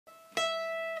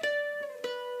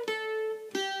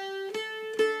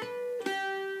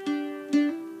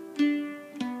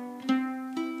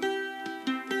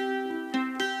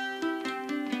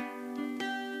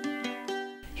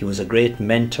He was a great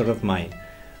mentor of mine.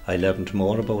 I learned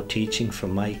more about teaching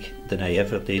from Mike than I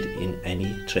ever did in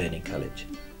any training college.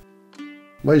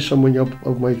 My summing up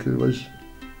of Michael was,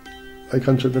 I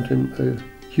considered him a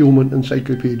human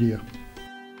encyclopedia.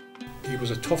 He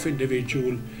was a tough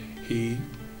individual. He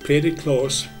played it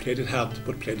close, played it hard,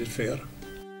 but played it fair.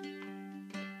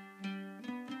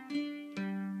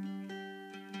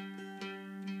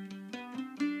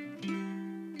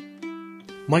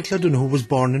 Michael O'Donoghue was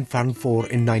born in Farnfore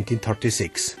in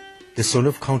 1936, the son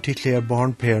of County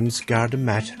Clare-born parents Garda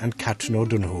Matt and Catherine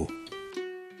O'Donoghue.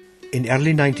 In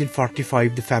early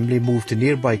 1945 the family moved to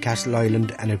nearby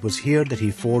Castleisland, and it was here that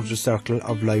he forged a circle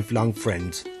of lifelong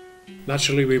friends.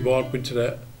 Naturally we both went to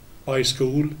the high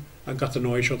school and got to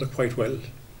know each other quite well.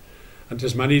 And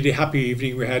there's many the happy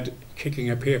evening we had kicking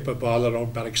a paper ball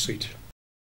around Barrack Street.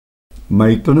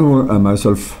 Mike O'Donoghue and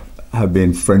myself have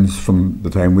been friends from the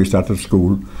time we started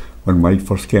school. When Mike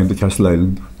first came to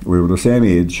Castleisland, we were the same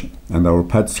age and our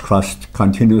paths crossed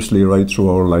continuously right through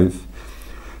our life.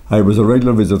 I was a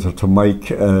regular visitor to Mike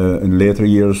in later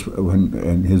years when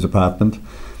in his apartment,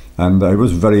 and I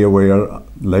was very aware,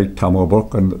 like Tom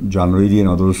O'Buck and John Reedy and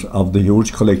others, of the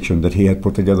huge collection that he had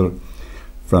put together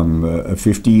from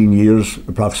 15 years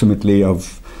approximately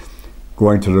of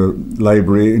going to the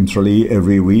library in Tralee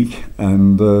every week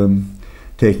and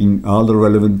taking all the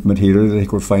relevant material that he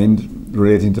could find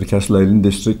relating to the Castleisland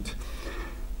district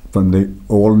from the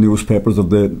old newspapers of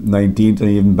the 19th and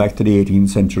even back to the 18th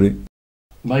century.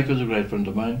 Mike was a great friend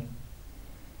of mine,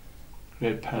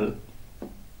 great pal.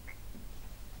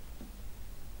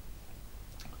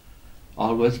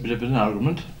 Always a bit of an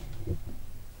argument,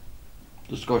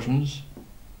 discussions,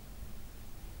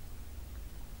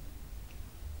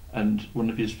 and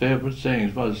one of his favourite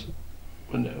sayings was,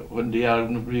 when the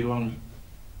argument really went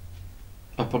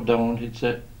up or down, he'd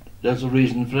say, "There's a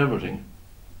reason for everything,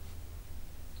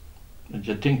 and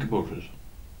you think about it."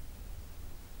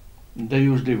 And there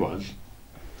usually was.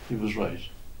 He was right,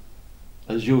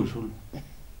 as usual.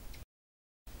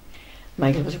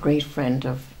 Michael was a great friend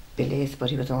of Billy's, but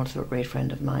he was also a great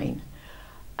friend of mine.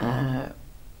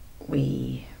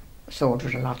 We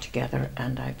soldiered a lot together,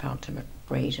 and I found him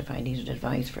great if I needed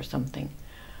advice for something.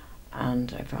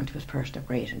 And I found he was a person of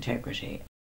great integrity.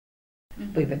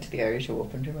 We went to the Irish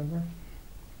Open, do you remember?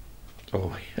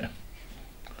 Oh yeah.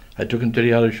 I took him to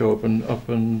the Irish Open up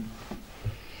in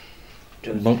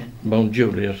Mount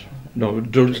Juliet, no,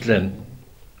 Castleisland.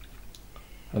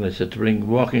 And I said to bring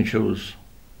walking shoes.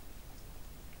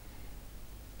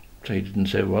 So he didn't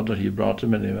say what, but he brought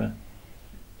them anyway.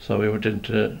 So we went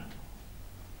onto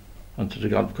the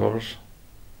golf course.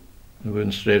 We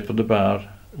went straight for the bar.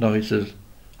 Now he says,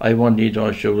 "I won't need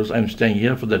those shoes, I'm staying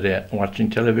here for the day watching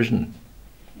television."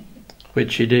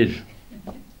 Which he did.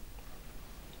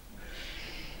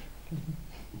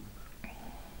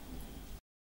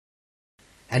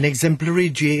 An exemplary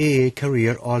GAA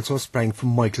career also sprang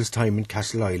from Michael's time in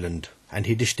Castleisland, and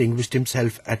he distinguished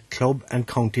himself at club and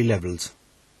county levels.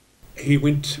 He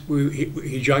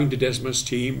joined the Desmond's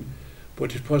team,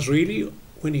 but it was really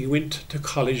when he went to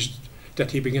college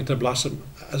that he began to blossom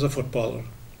as a footballer.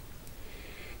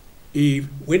 He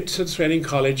went to training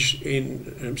college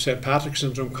in St Patrick's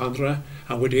in Drumcondra,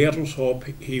 and with Airdrie's hope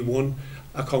he won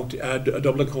a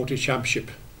Dublin County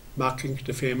Championship, marking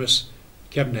the famous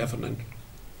Kevin Heffernan.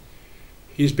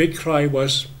 His big cry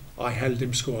was, "I held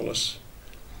him scoreless."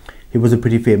 He was a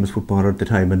pretty famous footballer at the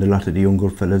time, and a lot of the younger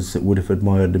fellas would have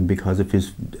admired him because of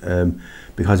his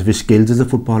skills as a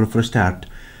footballer for a start,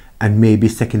 and maybe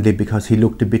secondly because he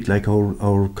looked a bit like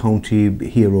our county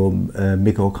hero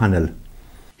Mick O'Connell.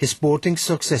 His sporting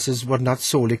successes were not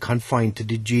solely confined to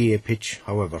the GAA pitch,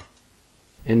 however.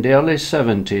 In the early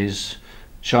 70s,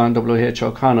 Sean W.H.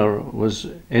 O'Connor was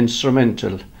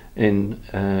instrumental in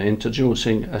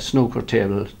introducing a snooker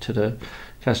table to the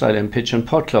Castleisland Pitch and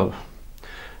Putt Club.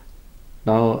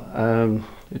 Now,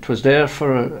 it was there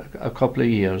for a couple of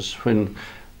years when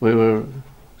we were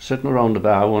sitting around the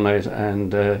bar one night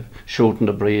and shooting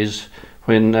the breeze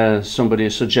when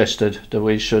somebody suggested that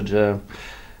we should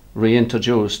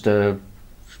reintroduce the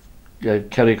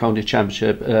Kerry County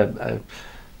Championship,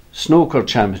 snooker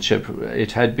championship.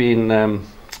 It hadn't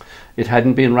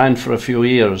been ran for a few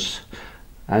years,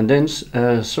 and then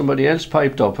somebody else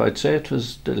piped up. I'd say it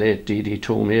was the late D.D.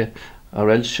 Toomey or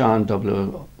else Sean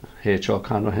W.H.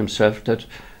 O'Connor himself, that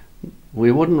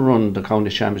we wouldn't run the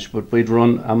county championship, but we'd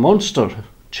run a Munster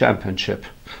championship.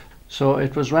 So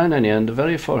it was ran in the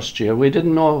very first year. We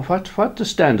didn't know what the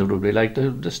standard would be like.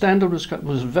 The standard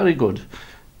was very good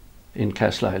in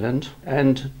Castleisland,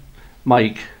 and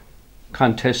Mike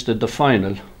contested the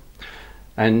final,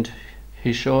 and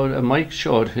Mike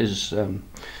showed his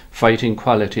fighting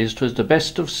qualities. It was the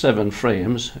best of 7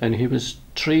 frames, and he was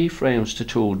 3 frames to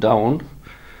 2 down,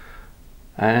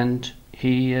 and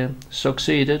he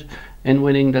succeeded in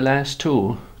winning the last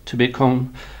 2 to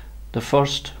become the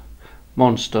first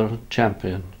Munster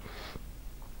champion.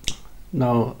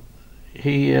 Now,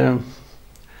 he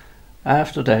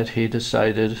after that he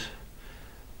decided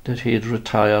that he'd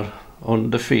retire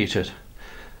undefeated.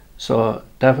 So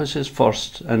that was his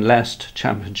first and last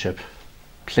championship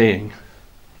playing.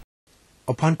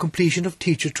 Upon completion of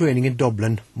teacher training in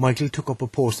Dublin, Michael took up a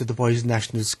post at the Boys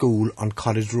National School on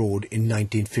College Road in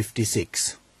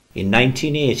 1956. In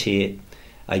 1980,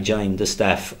 I joined the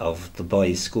staff of the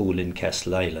boys' school in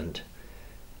Castleisland,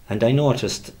 and I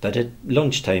noticed that at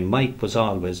lunchtime Mike was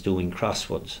always doing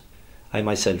crosswords. I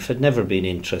myself had never been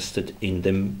interested in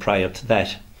them prior to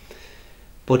that,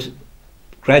 but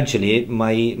gradually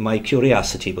my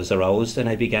curiosity was aroused, and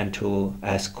I began to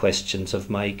ask questions of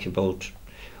Mike about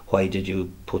why did you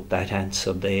put that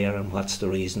answer there and what's the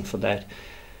reason for that.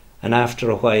 And after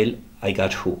a while I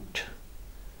got hooked.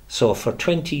 So for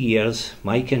 20 years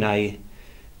Mike and I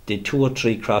did 2 or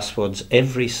 3 crosswords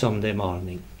every Sunday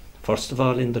morning, first of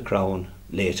all in the Crown,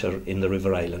 later in the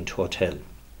River Island Hotel.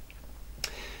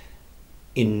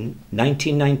 In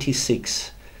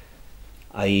 1996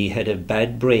 I had a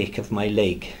bad break of my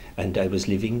leg, and I was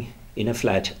living in a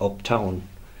flat uptown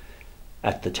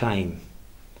at the time.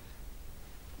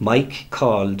 Mike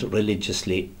called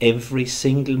religiously every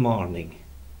single morning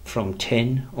from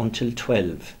 10 until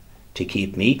 12 to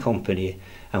keep me company,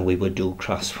 and we would do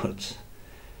crosswords.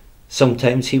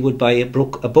 Sometimes he would buy a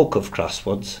book of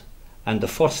crosswords, and the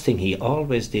first thing he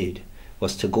always did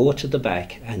was to go to the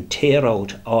back and tear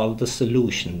out all the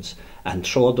solutions and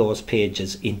throw those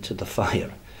pages into the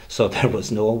fire, so there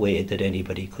was no way that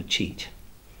anybody could cheat.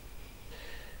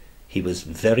 He was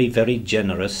very, very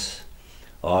generous,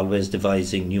 always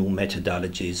devising new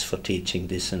methodologies for teaching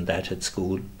this and that at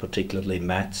school, particularly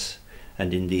maths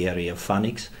and in the area of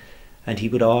phonics, and he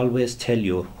would always tell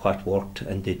you what worked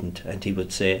and didn't, and he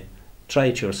would say, try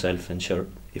it yourself, and sure,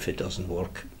 if it doesn't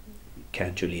work,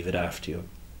 can't you leave it after you?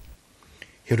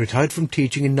 He retired from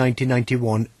teaching in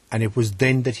 1991, and it was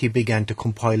then that he began to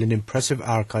compile an impressive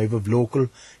archive of local,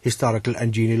 historical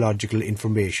and genealogical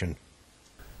information.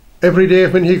 Every day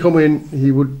when he come in,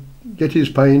 he would get his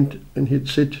pint and he'd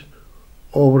sit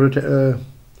over at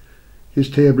his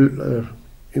table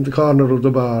in the corner of the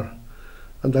bar,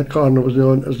 and that corner was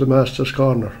known as the Master's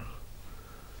Corner.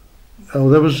 Now,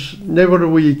 there was never a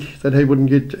week that I wouldn't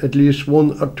get at least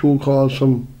 1 or 2 calls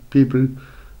from people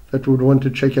that would want to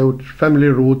check out family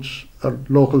roots or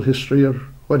local history or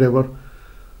whatever,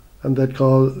 and they'd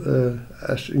call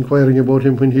inquiring about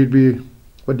him, when he'd be,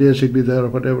 what days he'd be there or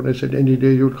whatever. And I said, any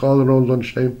day you'd call around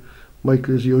lunchtime,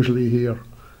 Michael is usually here.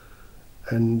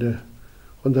 And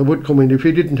when they would come in, if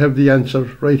he didn't have the answer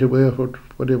right away or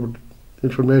whatever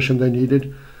information they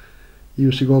needed, he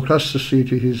used to go across the street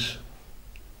to his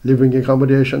living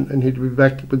accommodation, and he'd be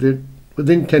back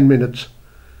within 10 minutes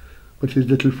with his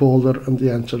little folder and the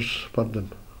answers for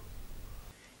them.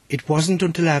 It wasn't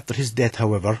until after his death,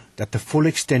 however, that the full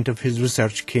extent of his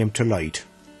research came to light.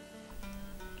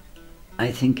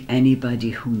 I think anybody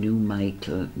who knew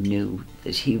Michael knew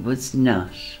that he was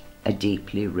not a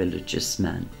deeply religious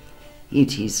man. He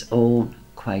had his own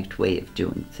quiet way of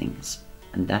doing things,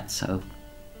 and that's how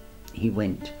he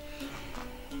went.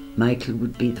 Michael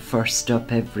would be the first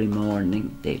up every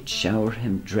morning. They'd shower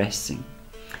him dressing,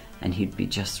 and he'd be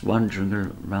just wandering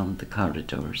around the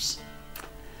corridors.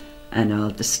 And all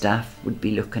the staff would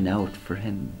be looking out for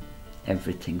him,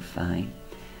 everything fine.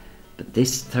 But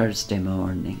this Thursday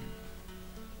morning,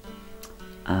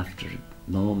 after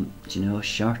a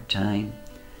short time,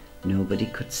 nobody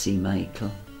could see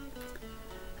Michael,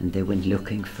 and they went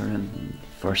looking for him.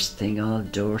 First thing, all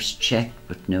doors checked,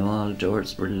 but no, all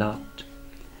doors were locked.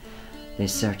 They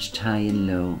searched high and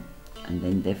low, and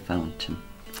then they found him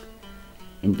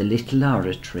in the little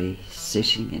oratory,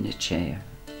 sitting in a chair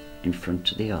in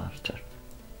front of the altar,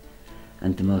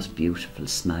 and the most beautiful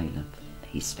smile on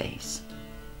his face.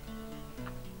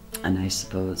 And I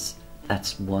suppose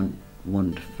that's one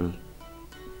wonderful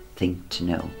thing to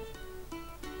know,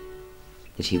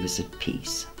 that he was at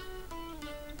peace.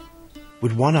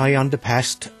 With one eye on the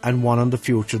past and one on the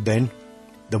future then,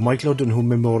 the Michael O'Donoghue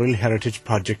Memorial Heritage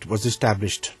Project was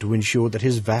established to ensure that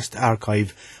his vast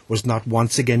archive was not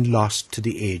once again lost to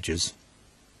the ages.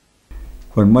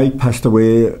 When Mike passed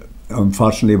away,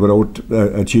 unfortunately without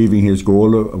achieving his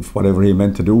goal of whatever he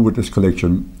meant to do with this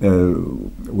collection,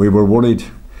 we were worried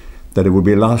that it would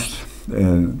be lost.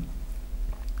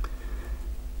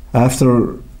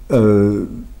 After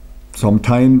some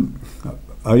time,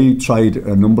 I tried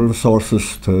a number of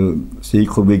sources to see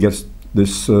could we get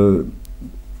this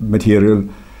material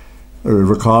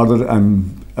recorded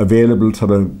and available to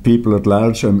the people at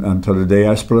large and to the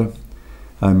diaspora.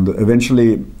 And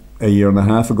eventually, a year and a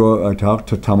half ago, I talked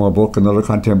to Tom O'Buck, another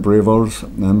contemporary of ours,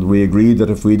 and we agreed that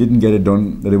if we didn't get it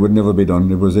done, that it would never be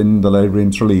done. It was in the library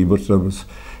in Tralee, but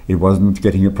it wasn't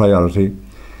getting a priority.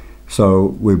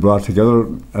 So we brought together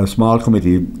a small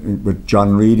committee with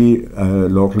John Reedy, a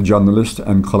local journalist,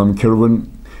 and Colm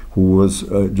Kirwan, who was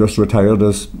just retired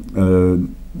as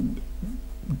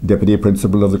deputy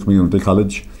principal of the community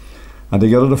college. And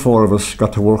together the four of us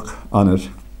got to work on it.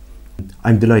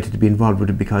 I'm delighted to be involved with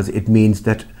it because it means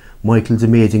that Michael's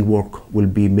amazing work will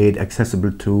be made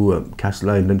accessible to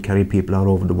Castleisland and Kerry people all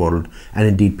over the world, and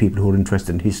indeed people who are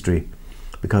interested in history,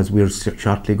 because we're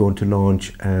shortly going to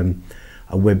launch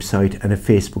a website and a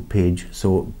Facebook page,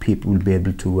 so people will be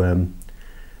able to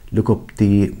look up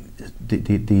the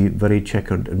very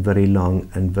checkered and very long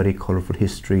and very colourful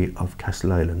history of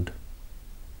Castleisland.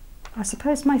 I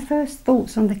suppose my first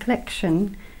thoughts on the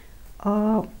collection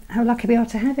are how lucky we are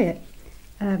to have it,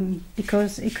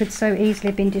 because it could so easily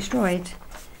have been destroyed.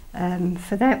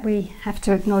 For that we have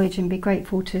to acknowledge and be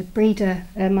grateful to Breda,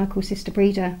 Michael's sister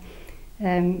Breda.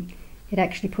 It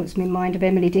actually puts me in mind of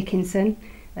Emily Dickinson,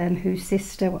 whose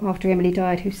sister, after Emily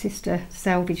died, whose sister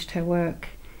salvaged her work.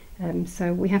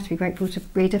 So we have to be grateful to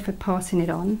Breda for passing it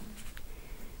on.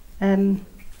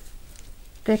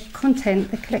 The content,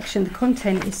 the collection, the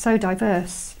content is so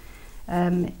diverse.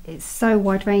 It's so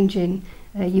wide-ranging.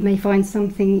 You may find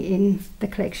something in the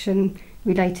collection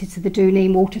related to the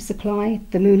Dooneen water supply,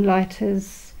 the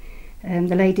Moonlighters,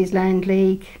 the Ladies' Land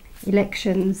League,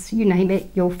 elections, you name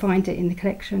it, you'll find it in the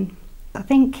collection. I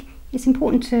think it's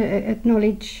important to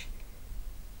acknowledge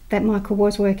that Michael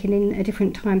was working in a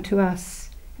different time to us.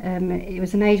 It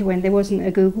was an age when there wasn't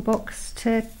a Google box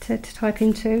to type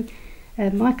into.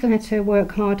 Michael had to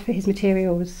work hard for his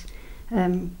materials.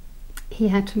 He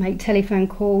had to make telephone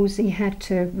calls, he had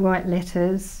to write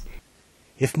letters.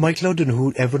 If Michael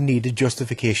O'Donoghue ever needed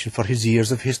justification for his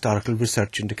years of historical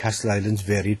research into Castleisland's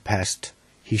varied past,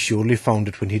 he surely found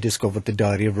it when he discovered the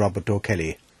diary of Robert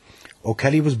O'Kelly.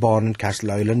 O'Kelly was born in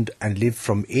Castleisland and lived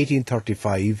from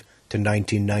 1835 to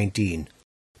 1919.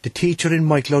 The teacher in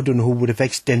Michael O'Donoghue would have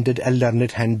extended a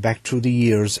learned hand back through the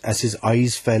years as his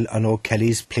eyes fell on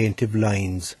O'Kelly's plaintive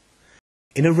lines.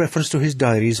 In a reference to his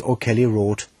diaries, O'Kelly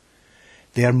wrote,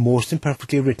 "They are most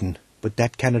imperfectly written, but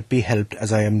that cannot be helped,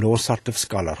 as I am no sort of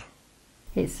scholar."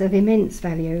 It's of immense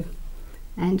value,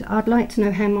 and I'd like to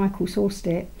know how Michael sourced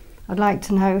it. I'd like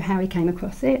to know how he came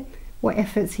across it, what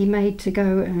efforts he made to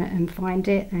go and find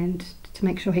it and to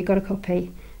make sure he got a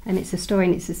copy. And it's a story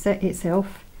in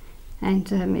itself,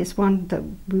 and it's one that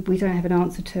we don't have an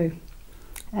answer to.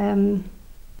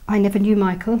 I never knew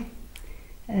Michael,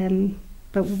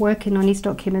 but working on his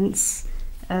documents,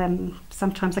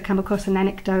 sometimes I come across an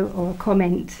anecdote or a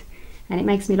comment and it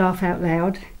makes me laugh out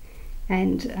loud,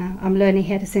 and I'm learning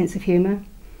he had a sense of humour,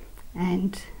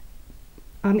 and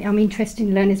I'm interested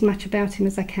in learning as much about him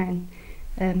as I can.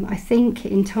 I think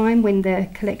in time when the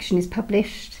collection is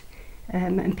published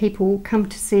and people come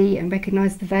to see and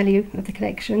recognise the value of the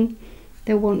collection,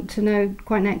 they'll want to know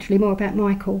quite naturally more about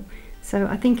Michael. So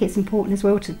I think it's important as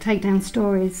well to take down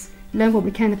stories, learn what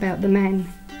we can about the man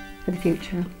for the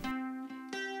future.